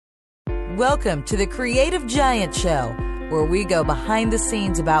Welcome to the Creative Giant Show, where we go behind the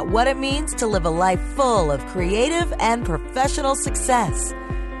scenes about what it means to live a life full of creative and professional success.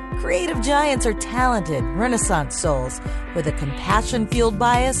 Creative giants are talented, Renaissance souls with a compassion-fueled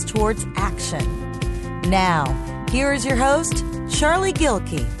bias towards action. Now, here is your host, Charlie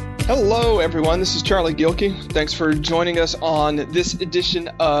Gilkey. Hello, everyone. This is Charlie Gilkey. Thanks for joining us on this edition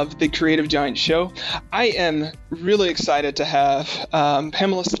of the Creative Giant Show. I am really excited to have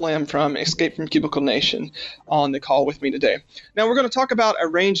Pamela Slim from Escape from Cubicle Nation on the call with me today. Now, we're going to talk about a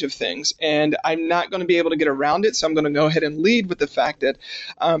range of things, and I'm not going to be able to get around it, so I'm going to go ahead and lead with the fact that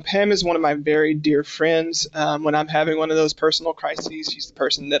Pam is one of my very dear friends. When I'm having one of those personal crises, she's the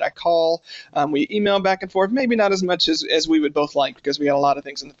person that I call. We email back and forth, maybe not as much as we would both like because we got a lot of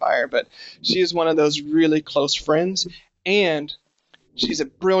things in the fire, but she is one of those really close friends, and she's a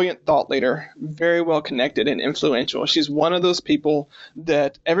brilliant thought leader, very well connected and influential. She's one of those people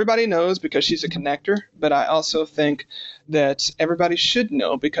that everybody knows because she's a connector, but I also think that everybody should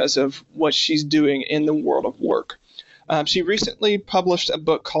know because of what she's doing in the world of work. She recently published a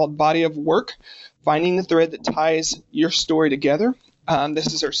book called Body of Work, Finding the Thread That Ties Your Story Together.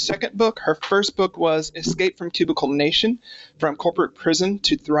 This is her second book. Her first book was Escape from Cubicle Nation, From Corporate Prison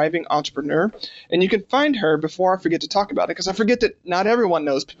to Thriving Entrepreneur. And you can find her, before I forget to talk about it, because I forget that not everyone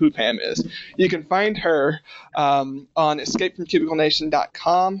knows who Pam is. You can find her on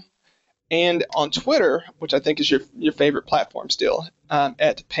escapefromcubiclenation.com and on Twitter, which I think is your favorite platform still,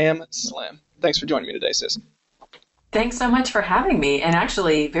 at Pam Slim. Thanks for joining me today, sis. Thanks so much for having me. And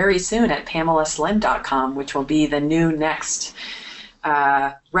actually, very soon at PamelaSlim.com, which will be the new next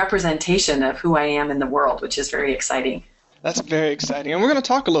representation of who I am in the world, which is very exciting. That's very exciting. And we're going to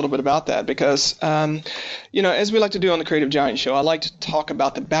talk a little bit about that because, as we like to do on the Creative Giant Show, I like to talk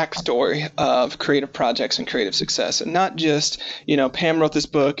about the backstory of creative projects and creative success. And not just, Pam wrote this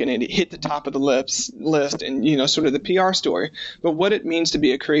book and it hit the top of the list and, sort of the PR story, but what it means to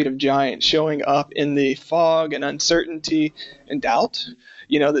be a creative giant showing up in the fog and uncertainty and doubt,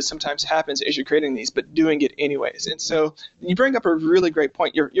 that sometimes happens as you're creating these, but doing it anyways. And so you bring up a really great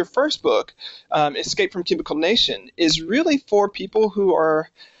point. Your first book, Escape from Cubicle Nation, is really for people who are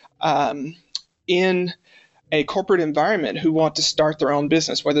in a corporate environment who want to start their own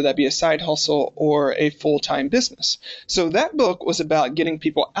business, whether that be a side hustle or a full-time business. So that book was about getting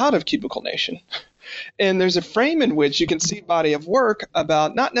people out of Cubicle Nation. And there's a frame in which you can see Body of Work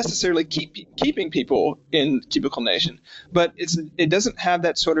about not necessarily keeping people in Cubicle Nation, but it doesn't have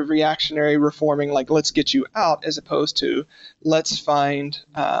that sort of reactionary reforming like let's get you out as opposed to let's find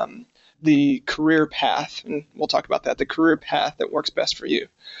the career path, and we'll talk about that, the career path that works best for you.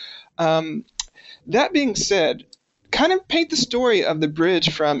 That being said, kind of paint the story of the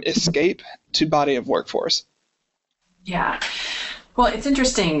bridge from escape to Body of Work for us. Yeah. Well, it's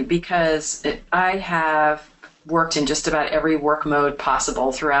interesting because I have worked in just about every work mode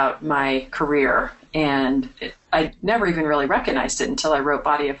possible throughout my career, and I never even really recognized it until I wrote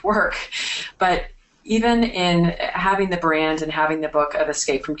Body of Work. But even in having the brand and having the book of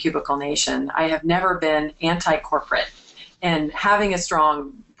Escape from Cubicle Nation, I have never been anti-corporate. And having a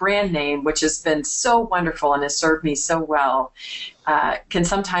strong brand name, which has been so wonderful and has served me so well, can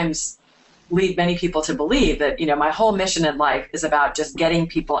sometimes lead many people to believe that, my whole mission in life is about just getting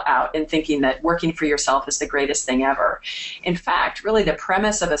people out and thinking that working for yourself is the greatest thing ever. In fact, really the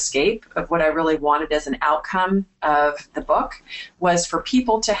premise of Escape, of what I really wanted as an outcome of the book, was for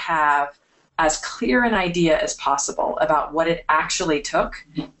people to have as clear an idea as possible about what it actually took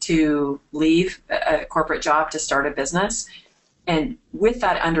to leave a corporate job to start a business, and with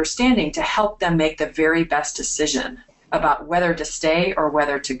that understanding to help them make the very best decision about whether to stay or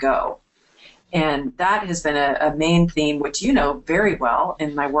whether to go. And that has been a main theme, which you know very well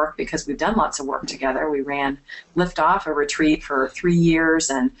in my work because we've done lots of work together. We ran Liftoff, a retreat, for 3 years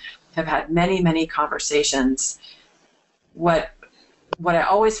and have had many, many conversations. What I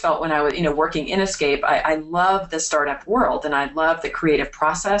always felt when I was, working in Escape, I love the startup world and I love the creative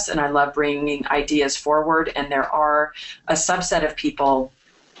process and I love bringing ideas forward. And there are a subset of people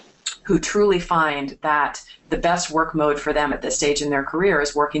who truly find that the best work mode for them at this stage in their career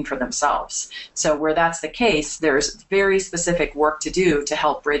is working for themselves. So where that's the case, there's very specific work to do to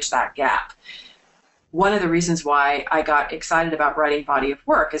help bridge that gap. One of the reasons why I got excited about writing Body of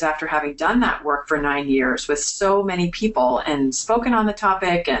Work is after having done that work for 9 years with so many people and spoken on the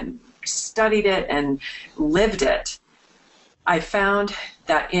topic and studied it and lived it, I found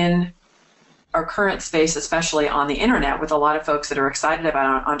that in our current space, especially on the internet, with a lot of folks that are excited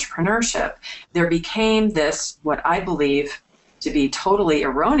about entrepreneurship, there became this, what I believe to be totally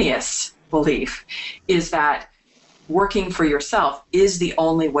erroneous belief, is that working for yourself is the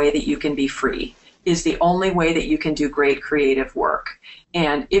only way that you can be free, is the only way that you can do great creative work.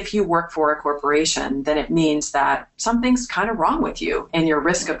 And if you work for a corporation, then it means that something's kind of wrong with you and you're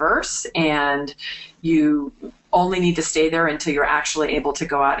risk averse and you only need to stay there until you're actually able to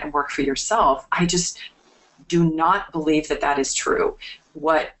go out and work for yourself. I just do not believe that that is true.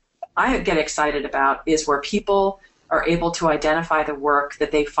 What I get excited about is where people are able to identify the work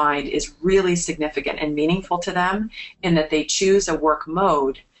that they find is really significant and meaningful to them, and that they choose a work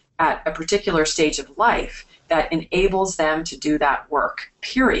mode at a particular stage of life that enables them to do that work,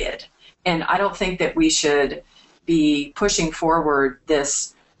 period. And I don't think that we should be pushing forward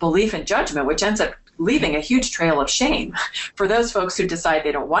this belief in judgment, which ends up leaving a huge trail of shame for those folks who decide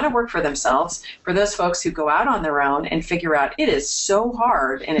they don't want to work for themselves, for those folks who go out on their own and figure out it is so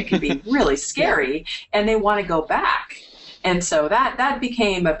hard and it can be really scary, and they want to go back. And so that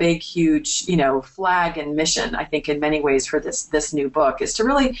became a big, huge, flag and mission, I think, in many ways for this new book, is to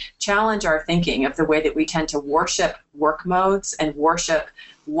really challenge our thinking of the way that we tend to worship work modes and worship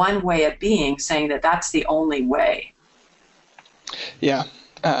one way of being, saying that that's the only way. Yeah,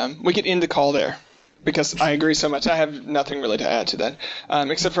 we could end the call there, because I agree so much. I have nothing really to add to that,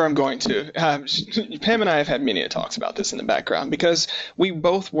 except for I'm going to. Pam and I have had many talks about this in the background, because we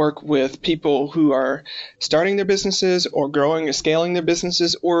both work with people who are starting their businesses or growing or scaling their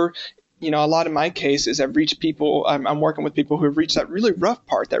businesses, or, a lot of my cases, I've reached people, I'm working with people who have reached that really rough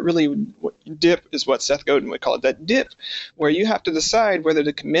part, that really dip is what Seth Godin would call it, that dip, where you have to decide whether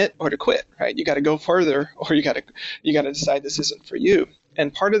to commit or to quit, right? You got to go further, or you got to decide this isn't for you.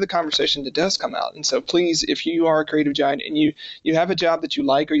 And part of the conversation that does come out. And so please, if you are a creative giant and you have a job that you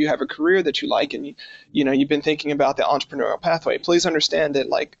like, or you have a career that you like, and you've been thinking about the entrepreneurial pathway, please understand that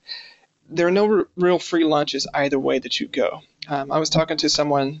there are no real free lunches either way that you go. I was talking to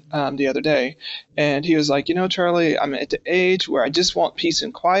someone the other day, and he was like, Charlie, I'm at the age where I just want peace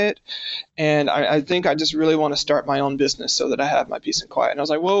and quiet, and I think I just really want to start my own business so that I have my peace and quiet. And I was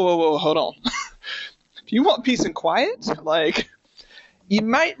like, whoa, hold on. If you want peace and quiet, you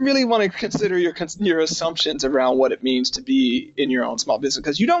might really want to consider your assumptions around what it means to be in your own small business,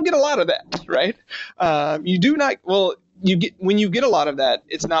 because you don't get a lot of that, right? You do not. Well, when you get a lot of that,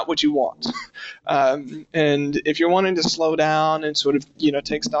 it's not what you want. And if you're wanting to slow down and sort of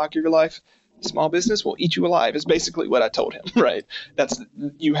take stock of your life, small business will eat you alive. Is basically what I told him, right?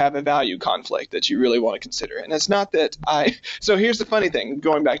 You have a value conflict that you really want to consider, and it's not that So here's the funny thing,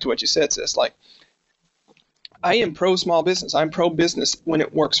 going back to what you said, sis. I am pro small business. I'm pro business when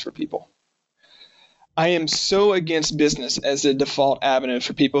it works for people. I am so against business as a default avenue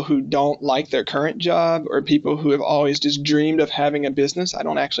for people who don't like their current job, or people who have always just dreamed of having a business. I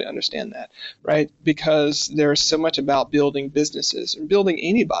don't actually understand that, right? Because there's so much about building businesses, and building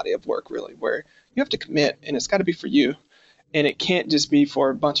any body of work, really, where you have to commit, and it's got to be for you. And it can't just be for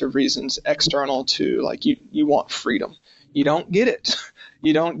a bunch of reasons external to, you want freedom. You don't get it.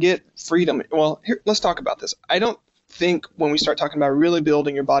 You don't get freedom. Well, here, let's talk about this. I don't think when we start talking about really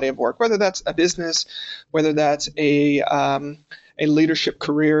building your body of work, whether that's a business, whether that's a leadership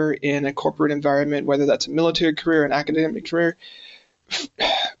career in a corporate environment, whether that's a military career, an academic career,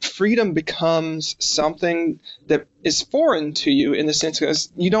 freedom becomes something that is foreign to you, in the sense that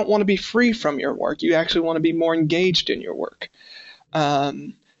you don't want to be free from your work. You actually want to be more engaged in your work.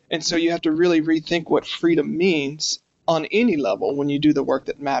 And so you have to really rethink what freedom means on any level when you do the work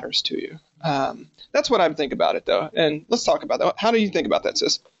that matters to you. That's what I think about it, though. And let's talk about that. How do you think about that,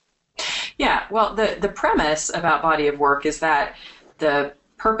 sis? Yeah, well, the premise about body of work is that the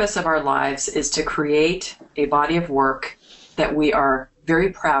purpose of our lives is to create a body of work that we are very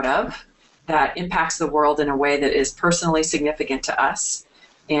proud of, that impacts the world in a way that is personally significant to us,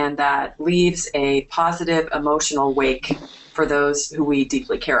 and that leaves a positive emotional wake for those who we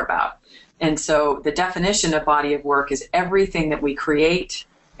deeply care about. And so the definition of body of work is everything that we create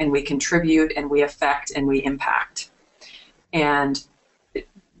and we contribute and we affect and we impact. And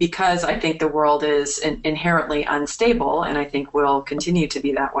because I think the world is inherently unstable, and I think will continue to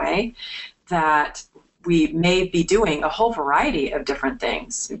be that way, that we may be doing a whole variety of different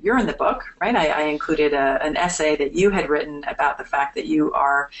things. You're in the book, right? I included an essay that you had written about the fact that you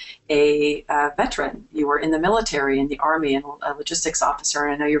are a veteran. You were in the military, in the Army, and a logistics officer,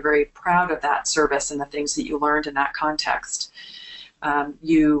 and I know you're very proud of that service and the things that you learned in that context.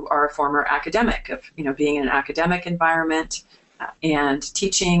 You are a former academic, of being in an academic environment and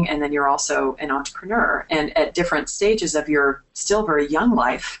teaching, and then you're also an entrepreneur. And at different stages of your still very young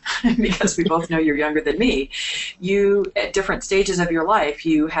life, because we both know you're younger than me, at different stages of your life,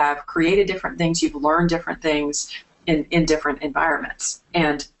 you have created different things, you've learned different things in different environments.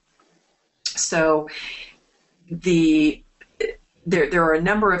 And so there are a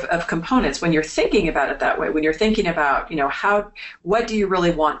number of components when you're thinking about it that way, when you're thinking about, what do you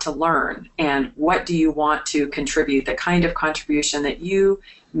really want to learn and what do you want to contribute, the kind of contribution that you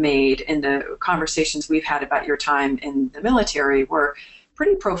made in the conversations we've had about your time in the military were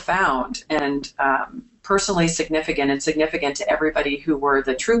pretty profound and personally significant and significant to everybody who were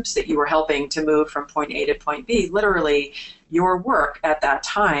the troops that you were helping to move from point A to point B. Literally, your work at that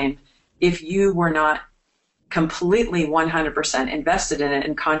time, if you were not completely 100% invested in it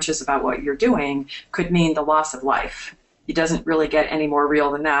and conscious about what you're doing, could mean the loss of life. It doesn't really get any more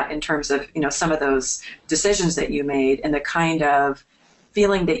real than that in terms of, some of those decisions that you made and the kind of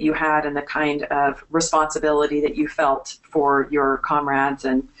feeling that you had and the kind of responsibility that you felt for your comrades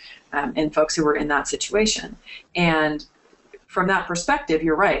and folks who were in that situation. And from that perspective,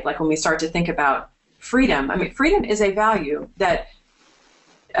 you're right. Like when we start to think about freedom, freedom is a value that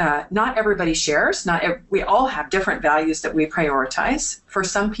not everybody shares. We all have different values that we prioritize. For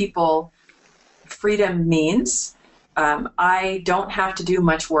some people, freedom means I don't have to do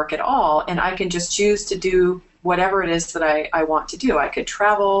much work at all, and I can just choose to do whatever it is that I want to do. I could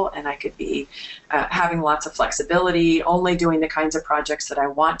travel, and I could be having lots of flexibility, only doing the kinds of projects that I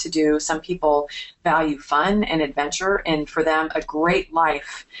want to do. Some people value fun and adventure, and for them, a great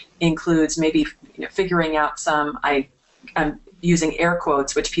life includes maybe figuring out I'm using air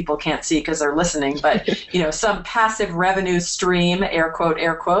quotes, which people can't see because they're listening, but some passive revenue stream, air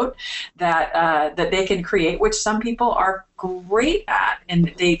quote, that they can create, which some people are great at,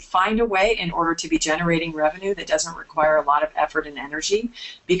 and they find a way in order to be generating revenue that doesn't require a lot of effort and energy,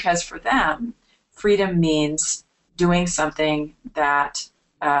 because for them, freedom means doing something that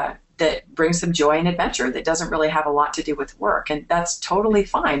brings them joy and adventure that doesn't really have a lot to do with work, and that's totally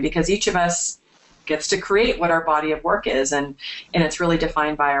fine because each of us gets to create what our body of work is, and it's really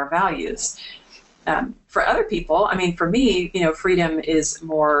defined by our values. For other people, for me, freedom is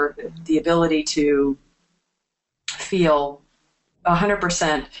more the ability to feel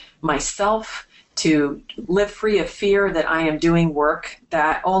 100% myself, to live free of fear that I am doing work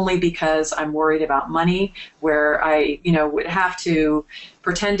that only because I'm worried about money, where I, would have to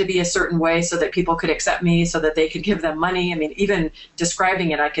pretend to be a certain way so that people could accept me, so that they could give them money. Even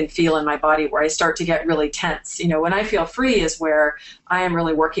describing it, I can feel in my body where I start to get really tense. When I feel free is where I am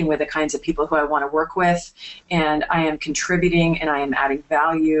really working with the kinds of people who I want to work with, and I am contributing and I am adding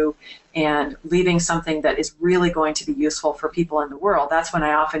value and leaving something that is really going to be useful for people in the world. That's when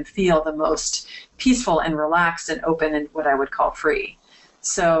I often feel the most peaceful and relaxed and open and what I would call free.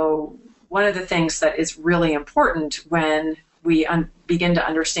 So one of the things that is really important when we begin to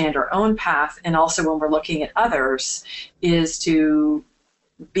understand our own path, and also when we're looking at others, is to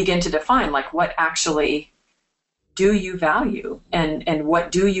begin to define, like, what actually do you value, and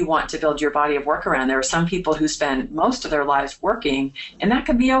what do you want to build your body of work around? There are some people who spend most of their lives working, and that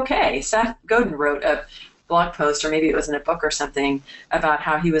can be okay. Seth Godin wrote a blog post, or maybe it was in a book or something, about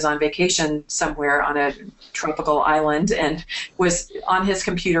how he was on vacation somewhere on a tropical island and was on his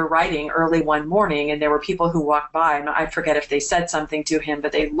computer writing early one morning, and there were people who walked by, and I forget if they said something to him,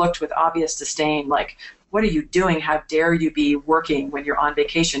 but they looked with obvious disdain, like, what are you doing? How dare you be working when you're on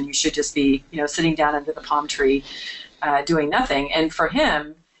vacation? You should just be, sitting down under the palm tree doing nothing. And for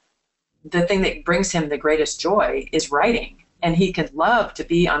him, the thing that brings him the greatest joy is writing. And he could love to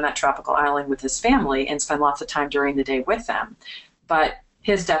be on that tropical island with his family and spend lots of time during the day with them. But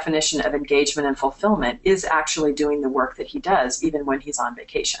his definition of engagement and fulfillment is actually doing the work that he does, even when he's on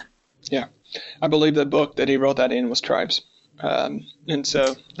vacation. Yeah. I believe the book that he wrote that in was Tribes. And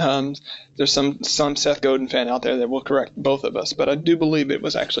so there's some Seth Godin fan out there that will correct both of us, but I do believe it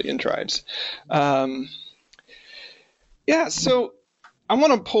was actually in Tribes. So I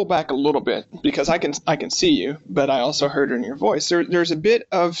want to pull back a little bit because I can see you, but I also heard it in your voice. There's a bit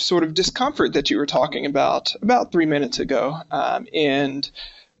of sort of discomfort that you were talking about 3 minutes ago, and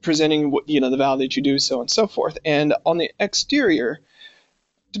presenting the value that you do, so on and so forth. And on the exterior,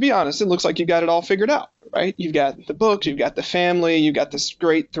 to be honest, it looks like you got it all figured out, right? You've got the books, you've got the family, you've got this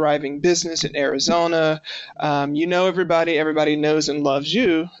great thriving business in Arizona. Everybody knows and loves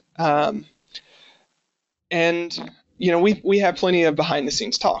you. We have plenty of behind the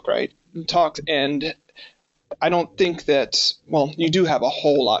scenes talks, and I don't think that, you do have a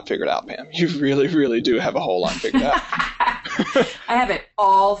whole lot figured out, Pam. You really, really do have a whole lot figured out. I have it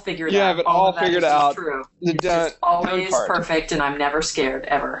all figured out. You have it all figured out. True. It's just always perfect, and I'm never scared,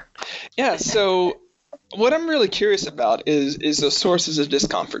 ever. Yeah, so what I'm really curious about is the sources of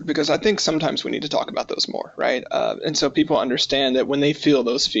discomfort, because I think sometimes we need to talk about those more, right? And so people understand that when they feel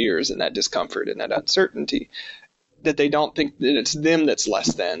those fears and that discomfort and that uncertainty, that they don't think that it's them that's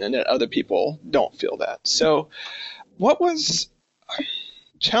less than and that other people don't feel that. So what was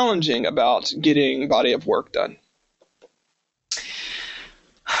challenging about getting body of work done?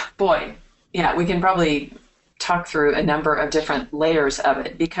 Boy, yeah, we can probably talk through a number of different layers of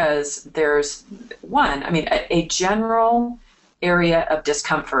it, because there's one, a general area of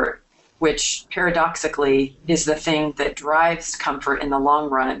discomfort, which paradoxically is the thing that drives comfort in the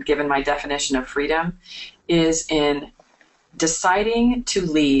long run, given my definition of freedom, is in deciding to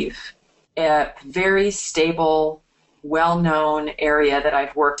leave a very stable, well-known area that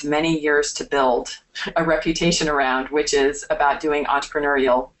I've worked many years to build a reputation around, which is about doing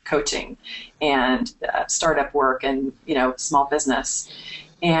entrepreneurial coaching and startup work and, small business,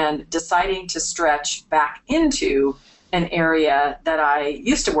 and deciding to stretch back into an area that I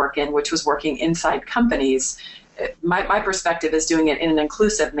used to work in, which was working inside companies. My perspective is doing it in an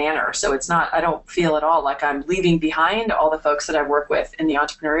inclusive manner. So it's not, I don't feel at all like I'm leaving behind all the folks that I work with in the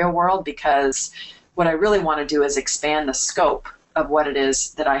entrepreneurial world, because what I really want to do is expand the scope of what it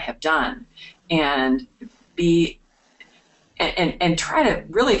is that I have done and try to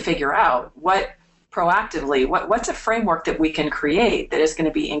really figure out what's a framework that we can create that is going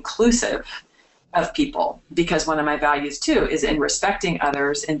to be inclusive of people. Because one of my values too is in respecting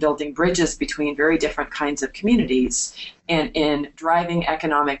others and building bridges between very different kinds of communities and in driving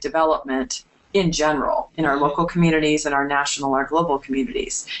economic development in general, in our local communities and our national, our global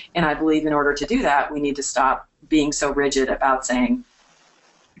communities. And I believe in order to do that, we need to stop being so rigid about saying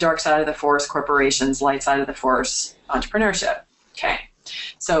dark side of the force, corporations, light side of the force, entrepreneurship. Okay.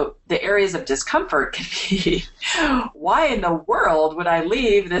 So the areas of discomfort can be, why in the world would I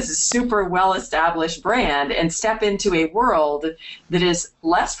leave this super well-established brand and step into a world that is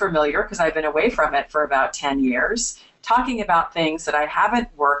less familiar, because I've been away from it for about 10 years, talking about things that I haven't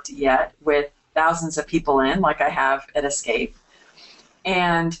worked yet with thousands of people in, like I have at Escape,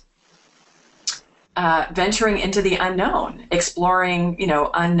 and venturing into the unknown, exploring,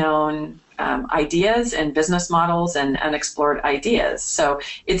 unknown ideas and business models and unexplored ideas. So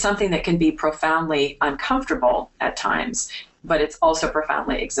it's something that can be profoundly uncomfortable at times, but it's also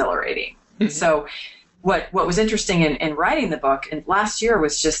profoundly exhilarating. Mm-hmm. So what was interesting in writing the book, and last year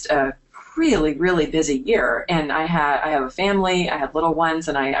was just a really, really busy year. And I have a family, I had little ones,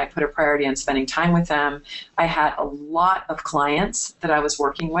 and I put a priority on spending time with them. I had a lot of clients that I was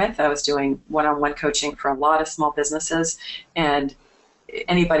working with. I was doing one-on-one coaching for a lot of small businesses. And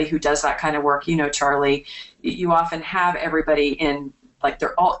anybody who does that kind of work, Charlie, you often have everybody in, like,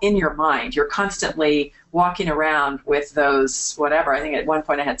 they're all in your mind. You're constantly walking around with those, whatever. I think at one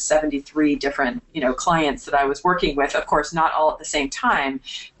point I had 73 different, clients that I was working with. Of course, not all at the same time,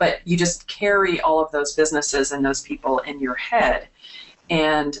 but you just carry all of those businesses and those people in your head.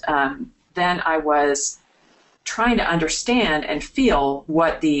 And then I was trying to understand and feel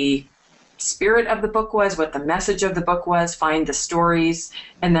what the spirit of the book was, what the message of the book was, find the stories,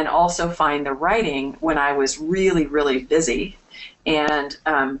 and then also find the writing when I was really, really busy and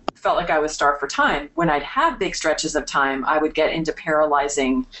felt like I was starved for time. When I'd have big stretches of time, I would get into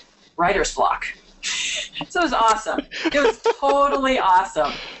paralyzing writer's block. So it was awesome. It was totally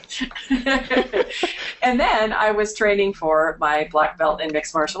awesome. And then I was training for my black belt in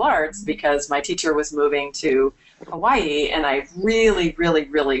mixed martial arts because my teacher was moving to Hawaii, and I really, really,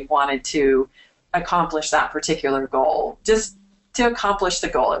 really wanted to accomplish that particular goal. Just to accomplish the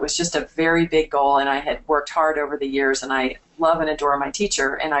goal. It was just a very big goal, and I had worked hard over the years, and I love and adore my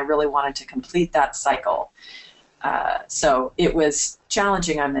teacher, and I really wanted to complete that cycle. So it was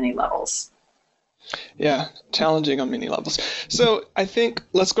challenging on many levels. Yeah, challenging on many levels. So I think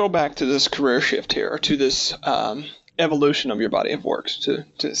let's go back to this career shift here, or to this evolution of your body of work,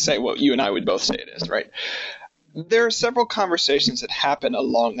 to say what you and I would both say it is, right? There are several conversations that happen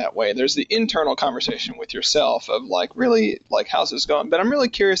along that way. There's the internal conversation with yourself of really, how's this going? But I'm really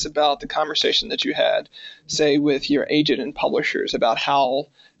curious about the conversation that you had, say, with your agent and publishers about how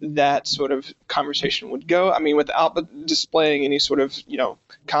that sort of conversation would go. I mean, without displaying any sort of,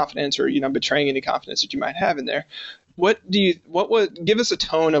 confidence or, betraying any confidence that you might have in there. What would give us a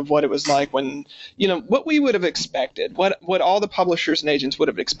tone of what it was like when, what we would have expected, what all the publishers and agents would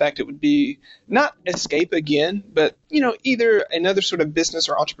have expected would be not Escape again, but, either another sort of business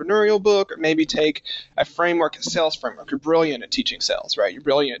or entrepreneurial book, or maybe take a framework, a sales framework. You're brilliant at teaching sales, right? You're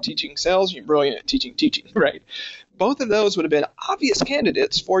brilliant at teaching sales. You're brilliant at teaching, right? Both of those would have been obvious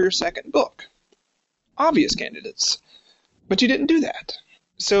candidates for your second book. Obvious candidates. But you didn't do that.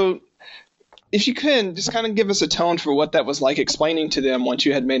 So if you can, just kind of give us a tone for what that was like, explaining to them once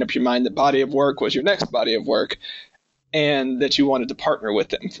you had made up your mind that body of work was your next body of work and that you wanted to partner with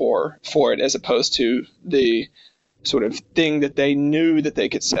them for it, as opposed to the sort of thing that they knew that they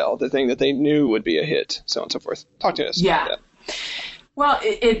could sell, the thing that they knew would be a hit, so on and so forth. Talk to us about that. Well,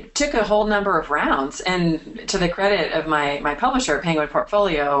 it took a whole number of rounds, and to the credit of my publisher, Penguin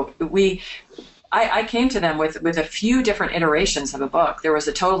Portfolio, I came to them with a few different iterations of a book. There was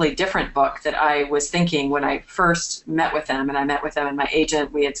a totally different book that I was thinking when I first met with them, and I met with them and my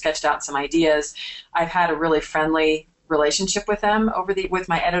agent. We had sketched out some ideas. I've had a really friendly relationship with them with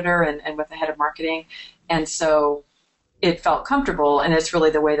my editor and with the head of marketing, and so it felt comfortable, and it's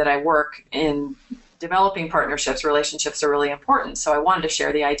really the way that I work in developing partnerships. Relationships are really important, so I wanted to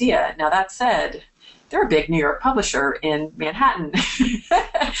share the idea. Now, that said, they're a big New York publisher in Manhattan,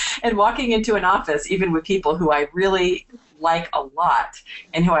 and walking into an office, even with people who I really like a lot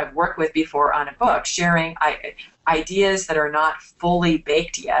and who I've worked with before on a book, sharing ideas that are not fully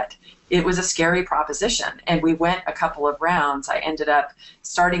baked yet, it was a scary proposition. And we went a couple of rounds. I ended up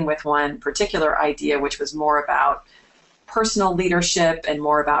starting with one particular idea, which was more about personal leadership and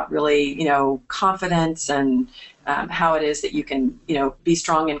more about really, confidence and how it is that you can, be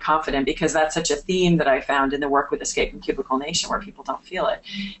strong and confident, because that's such a theme that I found in the work with Escape from Cubicle Nation, where people don't feel it.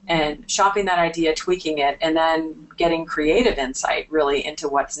 And shopping that idea, tweaking it, and then getting creative insight really into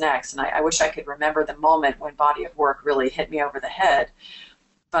what's next. And I wish I could remember the moment when Body of Work really hit me over the head.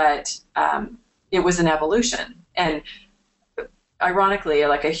 But it was an evolution. And ironically,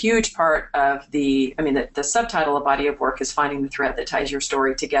 like a huge part of the subtitle of Body of Work is finding the thread that ties your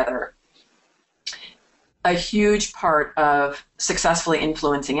story together. A huge part of successfully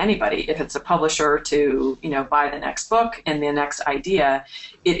influencing anybody, if it's a publisher to, buy the next book and the next idea,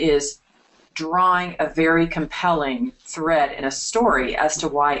 it is drawing a very compelling thread in a story as to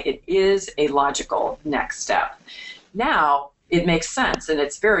why it is a logical next step. Now, it makes sense, and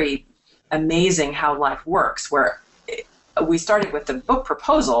it's very amazing how life works, where we started with the book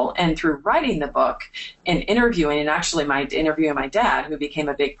proposal, and through writing the book and interviewing, and actually interviewing my dad, who became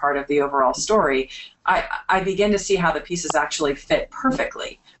a big part of the overall story, I began to see how the pieces actually fit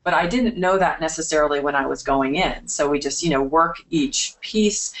perfectly. But I didn't know that necessarily when I was going in. So we just, work each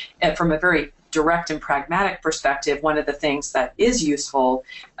piece from a very direct and pragmatic perspective. One of the things that is useful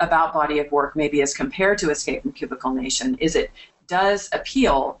about Body of Work, maybe as compared to Escape from Cubicle Nation, is it does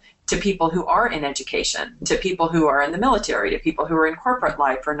appeal to people who are in education, to people who are in the military, to people who are in corporate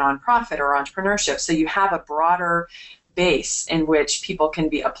life or nonprofit or entrepreneurship. So you have a broader base in which people can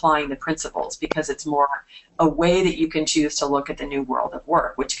be applying the principles, because it's more a way that you can choose to look at the new world of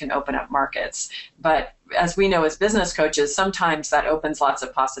work, which can open up markets. But as we know as business coaches, sometimes that opens lots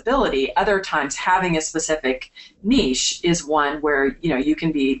of possibility. Other times, having a specific niche is one where you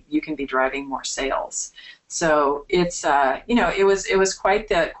can be driving more sales. So it's it was quite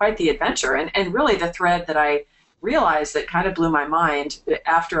the adventure, and really the thread that I realized that kind of blew my mind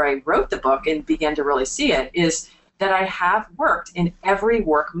after I wrote the book and began to really see it is that I have worked in every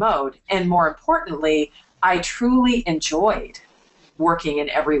work mode, and more importantly, I truly enjoyed working in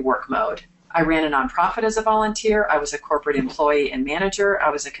every work mode. I ran a nonprofit as a volunteer. I was a corporate employee and manager.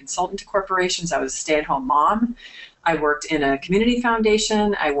 I was a consultant to corporations. I was a stay-at-home mom. I worked in a community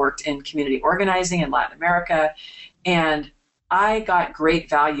foundation. I worked in community organizing in Latin America. And I got great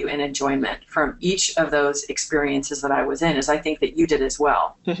value and enjoyment from each of those experiences that I was in, as I think that you did as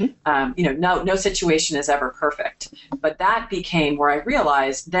well. Mm-hmm. No situation is ever perfect. But that became where I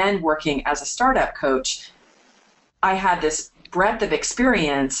realized then, working as a startup coach, I had this breadth of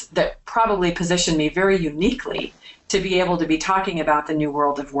experience that probably positioned me very uniquely to be able to be talking about the new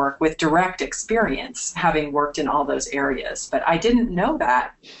world of work with direct experience, having worked in all those areas. But I didn't know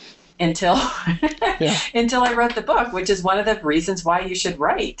that until until I wrote the book, which is one of the reasons why you should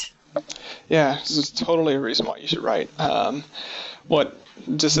write. Yeah, this is totally a reason why you should write.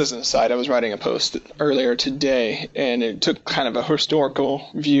 Just as an aside, I was writing a post earlier today, and it took kind of a historical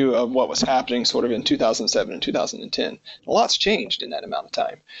view of what was happening sort of in 2007 and 2010. A lot's changed in that amount of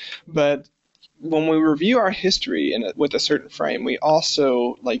time. But when we review our history with a certain frame, we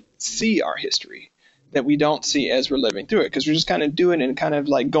also see our history that we don't see as we're living through it, because we're just kind of doing it and kind of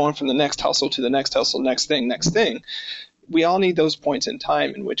like going from the next hustle to the next hustle, next thing. We all need those points in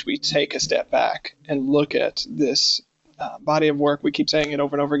time in which we take a step back and look at this body of work. We keep saying it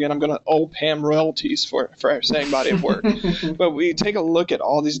over and over again. I'm going to owe Pam royalties for saying body of work. But we take a look at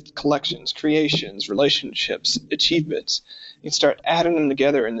all these collections, creations, relationships, achievements, and start adding them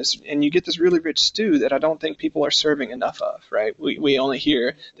together in this, and you get this really rich stew that I don't think people are serving enough of, right? We only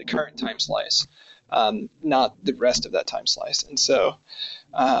hear the current time slice, not the rest of that time slice. And so,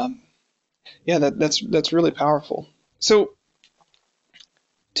 that's really powerful. So,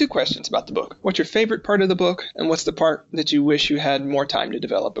 2 questions about the book. What's your favorite part of the book, and what's the part that you wish you had more time to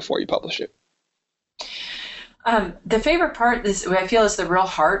develop before you publish it? The favorite part is, what I feel is the real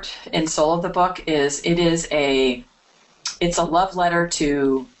heart and soul of the book is it's a love letter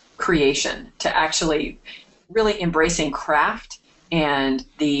to creation, to actually really embracing craft and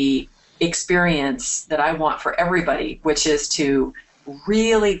the experience that I want for everybody, which is to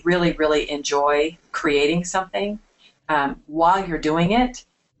really, really, really enjoy creating something while you're doing it,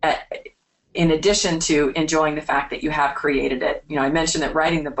 in addition to enjoying the fact that you have created it. I mentioned that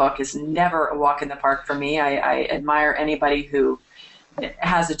writing the book is never a walk in the park for me. I admire anybody who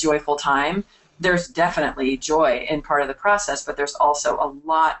has a joyful time. There's definitely joy in part of the process, but there's also a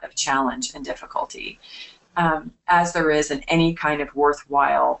lot of challenge and difficulty, as there is in any kind of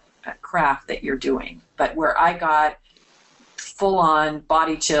worthwhile craft that you're doing. But where I got full-on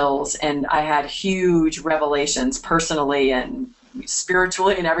body chills and I had huge revelations personally and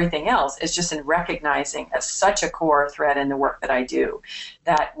spiritually and everything else is just in recognizing as such a core thread in the work that I do,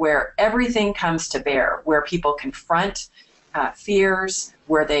 that where everything comes to bear, where people confront fears,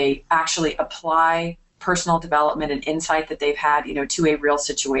 where they actually apply personal development and insight that they've had, to a real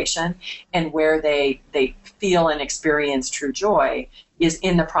situation, and where they feel and experience true joy is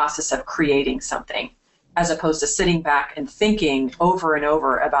in the process of creating something, as opposed to sitting back and thinking over and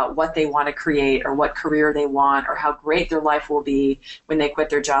over about what they want to create or what career they want or how great their life will be when they quit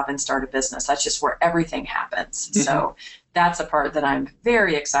their job and start a business. That's just where everything happens. Mm-hmm. So that's a part that I'm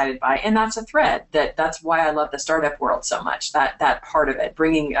very excited by, and that's a thread that's why I love the startup world so much, that part of it,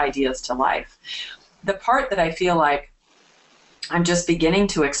 bringing ideas to life. The part that I feel like I'm just beginning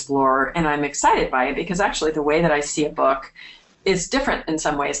to explore, and I'm excited by it because actually the way that I see a book is different in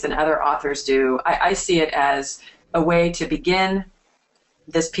some ways than other authors do. I see it as a way to begin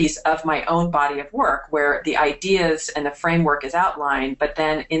this piece of my own body of work where the ideas and the framework is outlined, but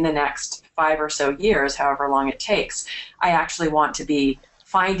then in the next 5 or so years, however long it takes, I actually want to be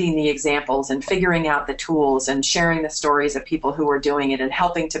finding the examples and figuring out the tools and sharing the stories of people who are doing it and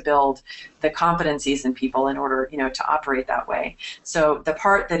helping to build the competencies in people in order, to operate that way. So the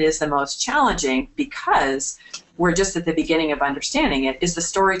part that is the most challenging, because we're just at the beginning of understanding it, is the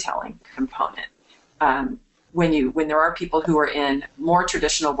storytelling component. When there are people who are in more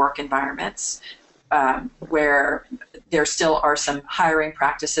traditional work environments, where there still are some hiring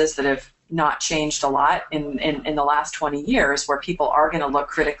practices that have not changed a lot in the last 20 years, where people are going to look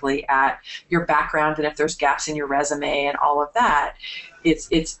critically at your background and if there's gaps in your resume and all of that,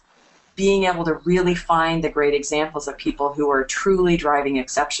 it's being able to really find the great examples of people who are truly driving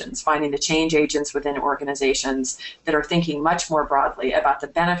exceptions, finding the change agents within organizations that are thinking much more broadly about the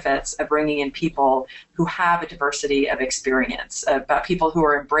benefits of bringing in people who have a diversity of experience, about people who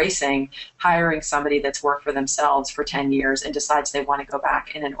are embracing hiring somebody that's worked for themselves for 10 years and decides they want to go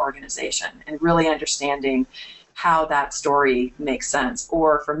back in an organization, and really understanding how that story makes sense.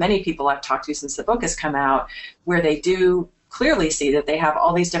 Or for many people I've talked to since the book has come out, where they do clearly see that they have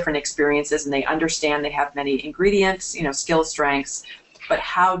all these different experiences and they understand they have many ingredients, skills, strengths, but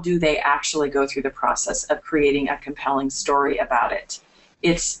how do they actually go through the process of creating a compelling story about it?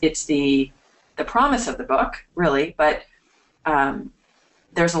 It's the promise of the book, really, but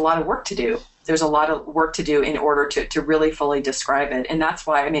there's a lot of work to do. There's a lot of work to do in order to really fully describe it. And that's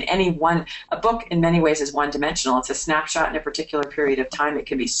why, a book in many ways is one-dimensional. It's a snapshot in a particular period of time. It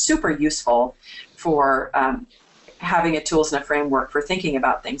can be super useful for having a tools and a framework for thinking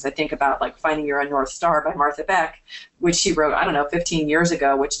about things. I think about Finding Your Own North Star by Martha Beck, which she wrote, 15 years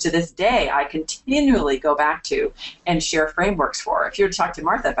ago, which to this day I continually go back to and share frameworks for. If you were to talk to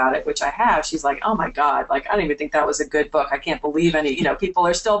Martha about it, which I have, she's like, oh my God, I don't even think that was a good book. I can't believe people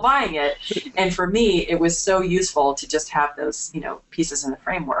are still buying it. And for me, it was so useful to just have those, pieces in the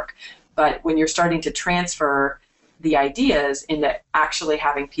framework. But when you're starting to transfer the ideas into actually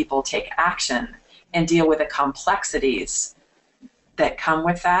having people take action and deal with the complexities that come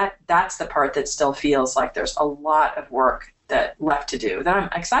with that, that's the part that still feels like there's a lot of work left to do that I'm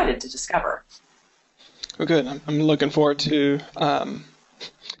excited to discover. Well, good. I'm looking forward to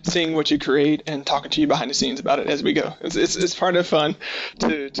seeing what you create and talking to you behind the scenes about it as we go. It's part of fun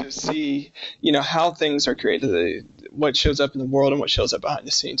to see, how things are created, what shows up in the world and what shows up behind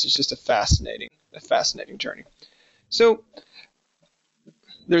the scenes. It's just a fascinating journey. So,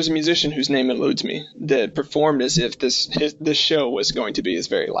 there's a musician whose name eludes me that performed as if this show was going to be his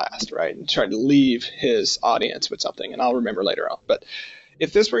very last, right? And tried to leave his audience with something, and I'll remember later on. But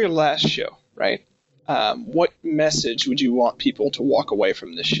if this were your last show, right, what message would you want people to walk away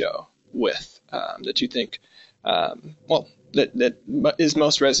from this show with that you think, that is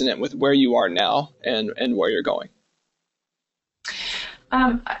most resonant with where you are now and where you're going?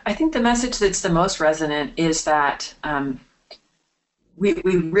 I think the message that's the most resonant is that we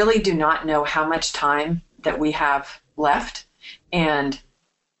really do not know how much time that we have left. And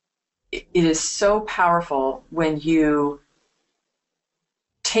it is so powerful when you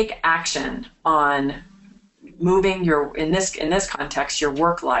take action on moving your, in this context, your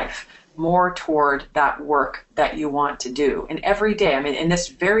work life more toward that work that you want to do. And every day, I mean, in this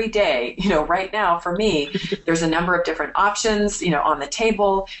very day, right now for me, there's a number of different options, on the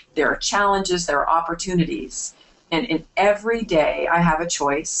table. There are challenges, there are opportunities. And in every day, I have a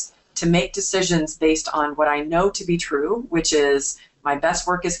choice to make decisions based on what I know to be true, which is my best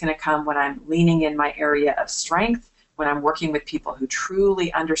work is going to come when I'm leaning in my area of strength, when I'm working with people who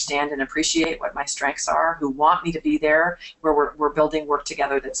truly understand and appreciate what my strengths are, who want me to be there, where we're building work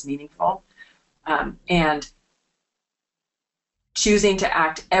together that's meaningful. And choosing to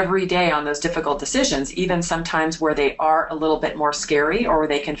act every day on those difficult decisions, even sometimes where they are a little bit more scary or where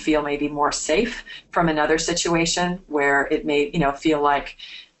they can feel maybe more safe from another situation where it may, feel like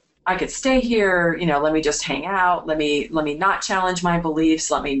I could stay here, let me just hang out, let me not challenge my beliefs,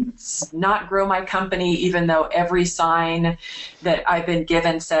 let me not grow my company, even though every sign that I've been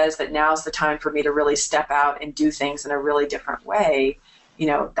given says that now's the time for me to really step out and do things in a really different way.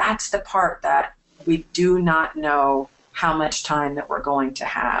 That's the part that we do not know how much time that we're going to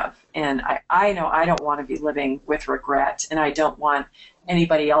have. And I know I don't want to be living with regret, and I don't want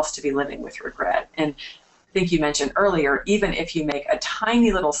anybody else to be living with regret. And I think you mentioned earlier, even if you make a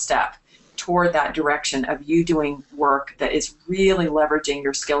tiny little step toward that direction of you doing work that is really leveraging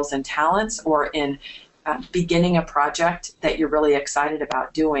your skills and talents, or in beginning a project that you're really excited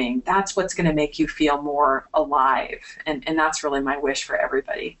about doing, that's what's going to make you feel more alive. And that's really my wish for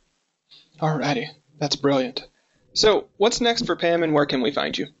everybody. All righty. That's brilliant. So what's next for Pam, and where can we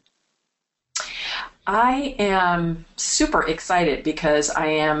find you? I am super excited because I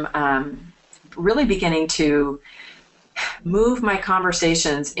am really beginning to move my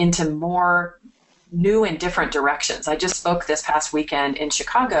conversations into more new and different directions. I just spoke this past weekend in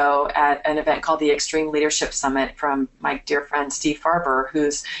Chicago at an event called the Extreme Leadership Summit from my dear friend Steve Farber,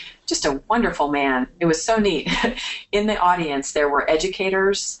 who's just a wonderful man. It was so neat. In the audience, there were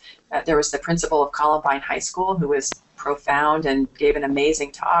educators. There was the principal of Columbine High School, who was profound and gave an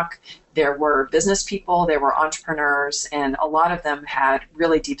amazing talk. There were business people, there were entrepreneurs, and a lot of them had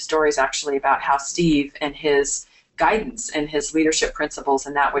really deep stories actually about how Steve and his guidance and his leadership principles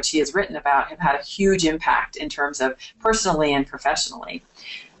and that which he has written about have had a huge impact in terms of personally and professionally.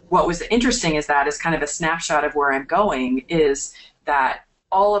 What was interesting is kind of a snapshot of where I'm going, is that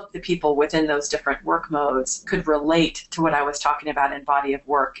all of the people within those different work modes could relate to what I was talking about in Body of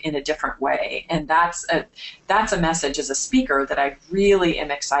Work in a different way. And that's a message as a speaker that I really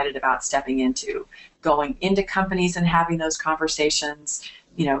am excited about stepping into, going into companies and having those conversations,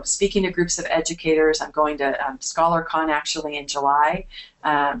 speaking to groups of educators. I'm going to ScholarCon actually in July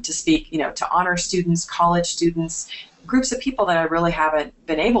to speak, to honor students, college students, groups of people that I really haven't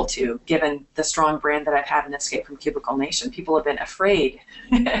been able to, given the strong brand that I've had in Escape from Cubicle Nation. People have been afraid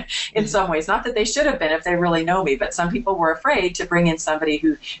in some ways. Not that they should have been if they really know me, but some people were afraid to bring in somebody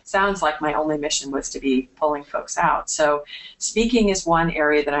who sounds like my only mission was to be pulling folks out. So speaking is one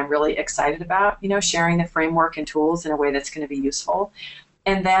area that I'm really excited about, sharing the framework and tools in a way that's going to be useful.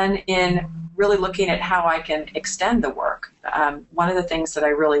 And then in really looking at how I can extend the work. One of the things that I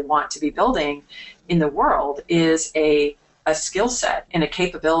really want to be building in the world is a skill set and a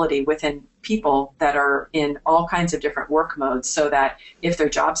capability within people that are in all kinds of different work modes, so that if their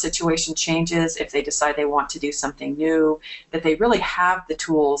job situation changes, if they decide they want to do something new, that they really have the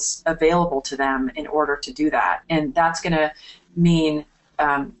tools available to them in order to do that. And that's going to mean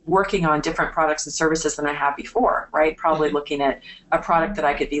working on different products and services than I have before, right? Probably looking at a product that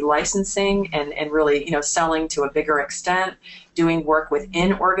I could be licensing and really, selling to a bigger extent, doing work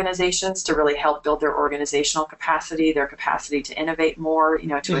within organizations to really help build their organizational capacity, their capacity to innovate more,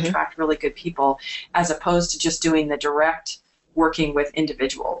 to attract really good people, as opposed to just doing the direct working with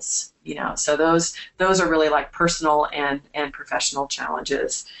individuals, So those are really like personal and professional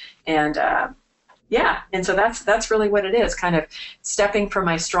challenges. And and so that's really what it is, kind of stepping from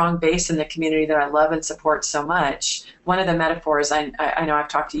my strong base in the community that I love and support so much. One of the metaphors I know I've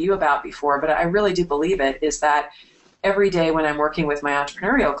talked to you about before, but I really do believe it, is that every day when I'm working with my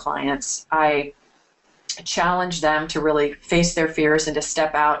entrepreneurial clients, I challenge them to really face their fears and to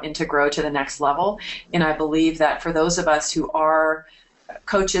step out and to grow to the next level. And I believe that for those of us who are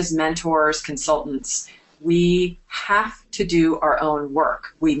coaches, mentors, consultants, we have to do our own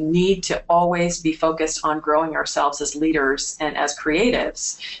work. We need to always be focused on growing ourselves as leaders and as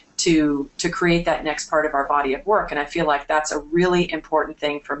creatives to create that next part of our body of work. And I feel like that's a really important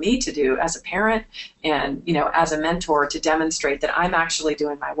thing for me to do as a parent and, as a mentor, to demonstrate that I'm actually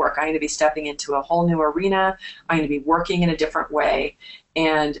doing my work. I'm going to be stepping into a whole new arena. I'm going to be working in a different way.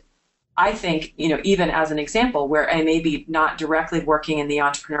 And I think, even as an example, where I may be not directly working in the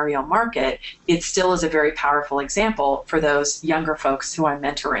entrepreneurial market, it still is a very powerful example for those younger folks who I'm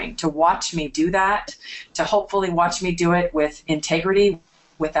mentoring to watch me do that, to hopefully watch me do it with integrity,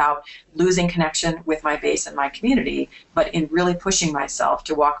 without losing connection with my base and my community, but in really pushing myself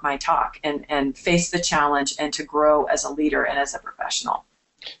to walk my talk and face the challenge and to grow as a leader and as a professional.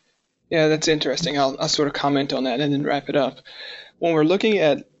 Yeah, that's interesting. I'll sort of comment on that and then wrap it up. When we're looking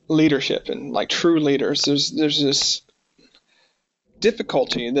at leadership and like true leaders, there's this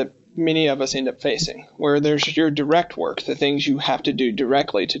difficulty that many of us end up facing, where there's your direct work, the things you have to do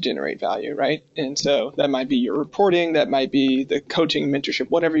directly to generate value, right? And so that might be your reporting, that might be the coaching, mentorship,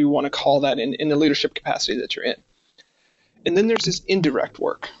 whatever you want to call that in the leadership capacity that you're in. And then there's this indirect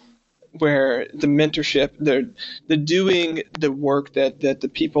work, where the mentorship, the doing the work that the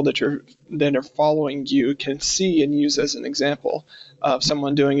people that are following you can see and use as an example of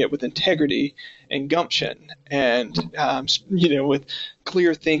someone doing it with integrity and gumption and with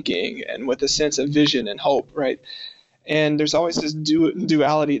clear thinking and with a sense of vision and hope, right? And there's always this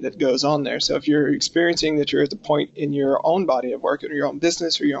duality that goes on there. So if you're experiencing that you're at the point in your own body of work or your own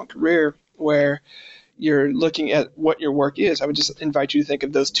business or your own career where you're looking at what your work is, I would just invite you to think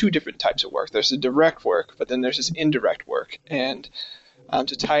of those two different types of work. There's the direct work, but then there's this indirect work. And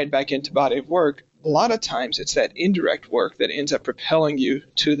to tie it back into body of work, a lot of times it's that indirect work that ends up propelling you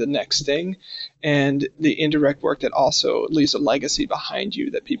to the next thing, and the indirect work that also leaves a legacy behind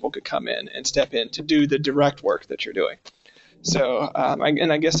you that people could come in and step in to do the direct work that you're doing. So,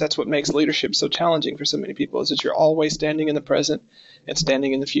 I guess that's what makes leadership so challenging for so many people, is that you're always standing in the present and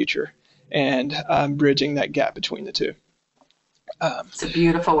standing in the future, and bridging that gap between the two. It's a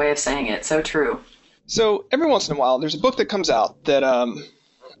beautiful way of saying it. So true. So every once in a while, there's a book that comes out that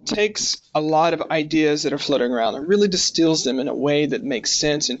takes a lot of ideas that are floating around and really distills them in a way that makes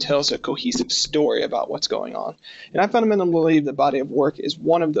sense and tells a cohesive story about what's going on. And I fundamentally believe that Body of Work is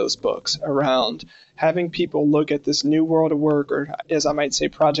one of those books around having people look at this new world of work, or as I might say,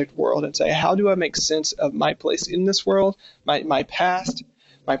 project world, and say, how do I make sense of my place in this world, my past,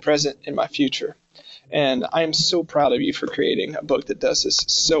 my present, and my future? And I am so proud of you for creating a book that does this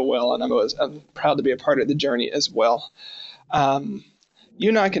so well, and I'm proud to be a part of the journey as well. You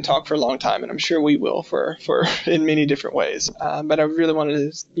and I can talk for a long time, and I'm sure we will for in many different ways. But I really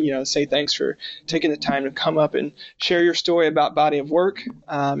wanted to say thanks for taking the time to come up and share your story about Body of Work,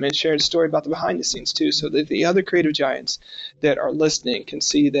 and share the story about the behind the scenes too, so that the other creative giants that are listening can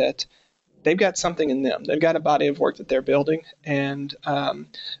see that they've got something in them. They've got a body of work that they're building, and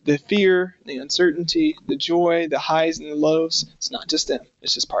the fear, the uncertainty, the joy, the highs and the lows, it's not just them.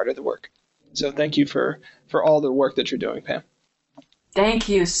 It's just part of the work. So thank you for all the work that you're doing, Pam. Thank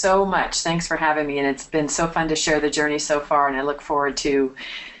you so much. Thanks for having me, and it's been so fun to share the journey so far, and I look forward to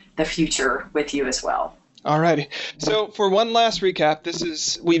the future with you as well. Alrighty. So for one last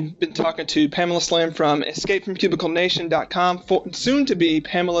recap, we've been talking to Pamela Slim from EscapeFromCubicleNation.com, soon to be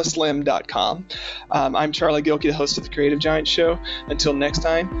PamelaSlim.com. I'm Charlie Gilkey, the host of the Creative Giant Show. Until next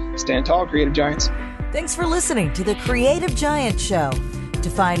time, stand tall, Creative Giants. Thanks for listening to the Creative Giant Show. To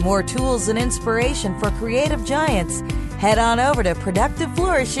find more tools and inspiration for creative giants, head on over to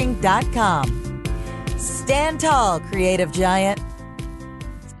ProductiveFlourishing.com. Stand tall, Creative Giant.